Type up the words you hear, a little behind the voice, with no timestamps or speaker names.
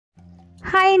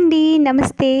Hi అండి,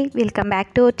 నమస్తే. Welcome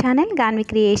back to our channel Ganvi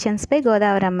creations by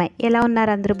Godavari అమ్మాయి. ఎలా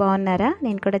ఉన్నారు? అందరూ బాగున్నారా?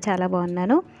 నేను కూడా చాలా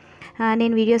బాగున్నాను.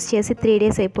 నేను వీడియోస్ చేసి 3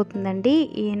 డేస్ అయిపోతుందండి.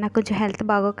 నాకు కొంచెం హెల్త్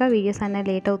బాగోక వీడియోస్ అన్నీ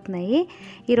లేట్ అవుతున్నాయి.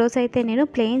 ఈరోజు అయితే నేను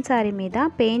ప్లెయిన్ శారీ మీద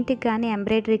పెయింట్కి కానీ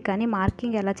ఎంబ్రాయిడరీకి కానీ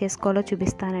మార్కింగ్ ఎలా చేసుకోవాలో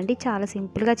చూపిస్తానండి. చాలా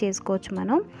సింపుల్గా చేసుకోవచ్చు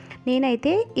మనం.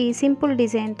 నేనైతే ఈ సింపుల్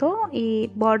డిజైన్తో ఈ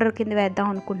బార్డర్ కింద వేద్దాం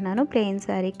అనుకుంటున్నాను ప్లెయిన్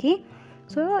శారీకి.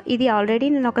 సో ఇది ఆల్రెడీ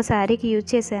నేను ఒక శారీకి యూజ్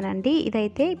చేశానండి.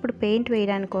 ఇదైతే ఇప్పుడు పెయింట్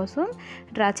వేయడానికి కోసం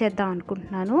డ్రా చేద్దాం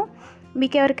అనుకుంటున్నాను.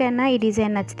 మీకు ఎవరికైనా ఈ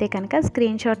డిజైన్ నచ్చితే కనుక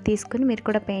స్క్రీన్ షాట్ తీసుకుని మీరు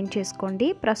కూడా పెయింట్ చేసుకోండి.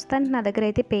 ప్రస్తుతానికి నా దగ్గర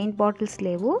అయితే పెయింట్ బాటిల్స్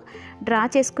లేవు. డ్రా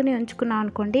చేసుకుని ఉంచుకున్నాం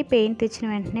అనుకోండి, పెయింట్ తెచ్చిన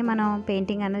వెంటనే మనం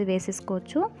పెయింటింగ్ అనేది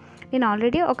వేసేసుకోవచ్చు. నేను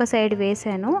ఆల్రెడీ ఒక సైడ్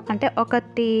వేసాను, అంటే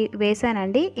ఒకటి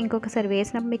వేసానండి. ఇంకొకసారి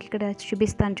వేసినప్పుడు మీకు ఇక్కడ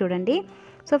చూపిస్తాను చూడండి.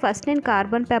 సో ఫస్ట్ నేను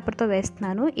కార్బన్ పేపర్తో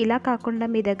వేస్తున్నాను. ఇలా కాకుండా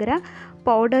మీ దగ్గర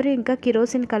పౌడర్ ఇంకా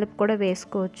కిరోసిన్ కలిపి కూడా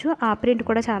వేసుకోవచ్చు. ఆ ప్రింట్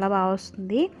కూడా చాలా బాగా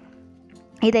వస్తుంది.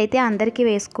 ఇదైతే అందరికీ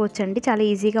వేసుకోవచ్చండి, చాలా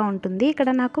ఈజీగా ఉంటుంది. ఇక్కడ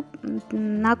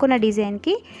నాకు నా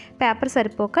డిజైన్కి పేపర్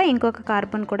సరిపోక ఇంకొక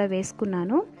కార్బన్ కూడా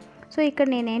వేసుకున్నాను. సో ఇక్కడ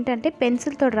నేనేంటంటే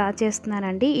పెన్సిల్తో డ్రా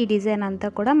చేస్తున్నానండి. ఈ డిజైన్ అంతా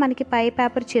కూడా మనకి పై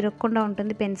పేపర్ చిరగకుండా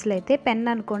ఉంటుంది పెన్సిల్ అయితే. పెన్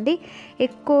అనుకోండి,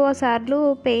 ఎక్కువ సార్లు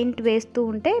పెయింట్ వేస్తూ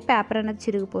ఉంటే పేపర్ అనేది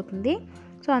చిరిగిపోతుంది.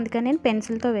 సో అందుకని నేను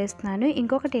పెన్సిల్తో వేస్తున్నాను.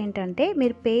 ఇంకొకటి ఏంటంటే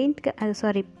మీరు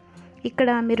ఇక్కడ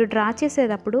మీరు డ్రా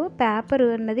చేసేటప్పుడు పేపర్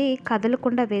అన్నది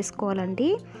కదలకుండా వేసుకోవాలండి.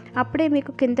 అప్పుడే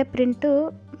మీకు కింద ప్రింట్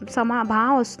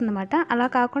బాగా వస్తుందన్నమాట. అలా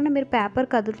కాకుండా మీరు పేపర్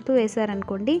కదులుతూ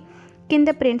వేసారనుకోండి, కింద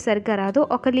ప్రింట్ సరిగ్గా రాదు.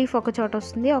 ఒక లీఫ్ ఒక చోట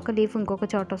వస్తుంది, ఒక లీఫ్ ఇంకొక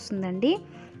చోట వస్తుందండి.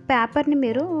 పేపర్ని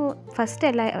మీరు ఫస్ట్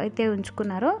ఎలా అయితే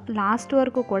ఉంచుకున్నారో లాస్ట్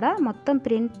వరకు కూడా మొత్తం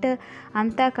ప్రింట్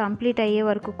అంతా కంప్లీట్ అయ్యే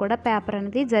వరకు కూడా పేపర్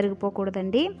అనేది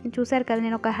జరిగిపోకూడదండి. చూసారు కదా,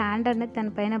 నేను ఒక హ్యాండ్ అనేది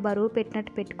దానిపైన బరువు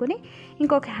పెట్టినట్టు పెట్టుకుని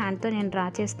ఇంకొక హ్యాండ్తో నేను డ్రా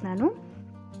చేస్తున్నాను.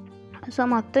 సో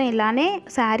మొత్తం ఇలానే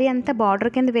శారీ అంతా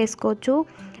బార్డర్ కింద వేసుకోవచ్చు.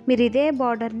 మీరు ఇదే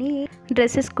బార్డర్ని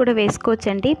డ్రెస్సెస్ కూడా వేసుకోవచ్చు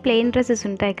అండి. ప్లెయిన్ డ్రెస్సెస్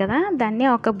ఉంటాయి కదా, దాన్ని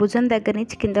ఒక భుజం దగ్గర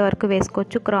నుంచి కింద వరకు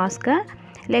వేసుకోవచ్చు క్రాస్గా,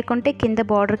 లేకుంటే కింద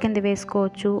బార్డర్ కింద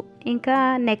వేసుకోవచ్చు. ఇంకా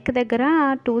నెక్ దగ్గర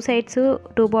 2 సైడ్స్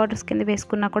 2 బార్డర్స్ కింద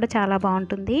వేసుకున్నా కూడా చాలా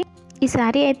బాగుంటుంది. ఈ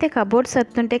శారీ అయితే కబోర్డ్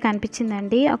సర్దుతుంటే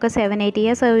కనిపించిందండి. ఒక 7-8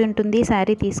 ఇయర్స్ అయి ఉంటుంది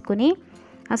శారీ తీసుకుని.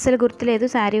 అస్సలు గుర్తులేదు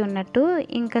శారీ ఉన్నట్టు.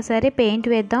 ఇంకా సరే పెయింట్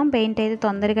వేద్దాం, పెయింట్ అయితే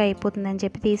తొందరగా అయిపోతుందని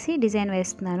చెప్పి తీసి డిజైన్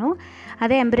వేస్తున్నాను.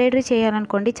 అదే ఎంబ్రాయిడరీ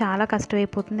చేయాలనుకోండి చాలా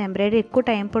కష్టమైపోతుంది. ఎంబ్రాయిడరీ ఎక్కువ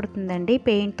టైం పడుతుందండి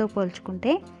పెయింట్తో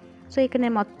పోల్చుకుంటే. సో ఇక్కడ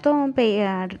నేను మొత్తం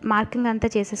మార్కింగ్ అంతా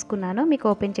చేసేసుకున్నాను. మీకు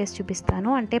ఓపెన్ చేసి చూపిస్తాను.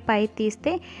 అంటే పై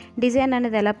తీస్తే డిజైన్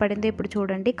అనేది ఎలా పడిందో ఇప్పుడు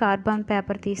చూడండి. కార్బన్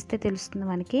పేపర్ తీస్తే తెలుస్తుంది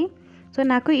మనకి. సో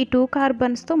నాకు ఈ 2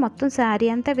 కార్బన్స్తో మొత్తం శారీ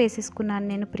అంతా వేసేసుకున్నాను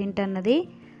నేను ప్రింట్ అన్నది.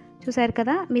 చూసారు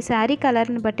కదా, మీ శారీ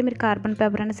కలర్ని బట్టి మీరు కార్బన్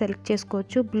పేపర్ అని సెలెక్ట్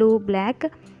చేసుకోవచ్చు, బ్లూ, బ్లాక్.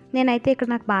 నేనైతే ఇక్కడ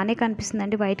నాకు బాగానే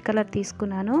కనిపిస్తుందండి, వైట్ కలర్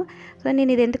తీసుకున్నాను. సో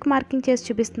నేను ఇది ఎందుకు మార్కింగ్ చేసి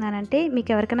చూపిస్తున్నానంటే మీకు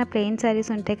ఎవరికైనా ప్లెయిన్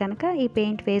శారీస్ ఉంటే కనుక ఈ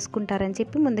పెయింట్ వేసుకుంటారని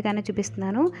చెప్పి ముందుగానే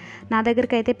చూపిస్తున్నాను. నా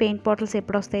దగ్గరికి అయితే పెయింట్ బాటిల్స్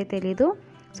ఎప్పుడు వస్తాయో తెలీదు.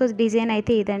 సో డిజైన్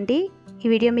అయితే ఇదండి. ఈ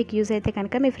వీడియో మీకు యూజ్ అయితే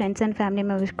కనుక మీ ఫ్రెండ్స్ అండ్ ఫ్యామిలీ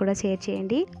మెంబర్స్ కూడా షేర్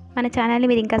చేయండి. మన ఛానల్ని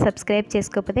మీరు ఇంకా సబ్స్క్రైబ్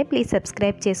చేసుకోకపోతే ప్లీజ్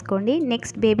సబ్స్క్రైబ్ చేసుకోండి.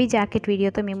 నెక్స్ట్ బేబీ జాకెట్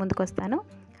వీడియోతో మీ ముందుకు వస్తాను.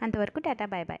 అంతవరకు టాటా,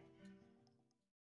 బాయ్ బాయ్.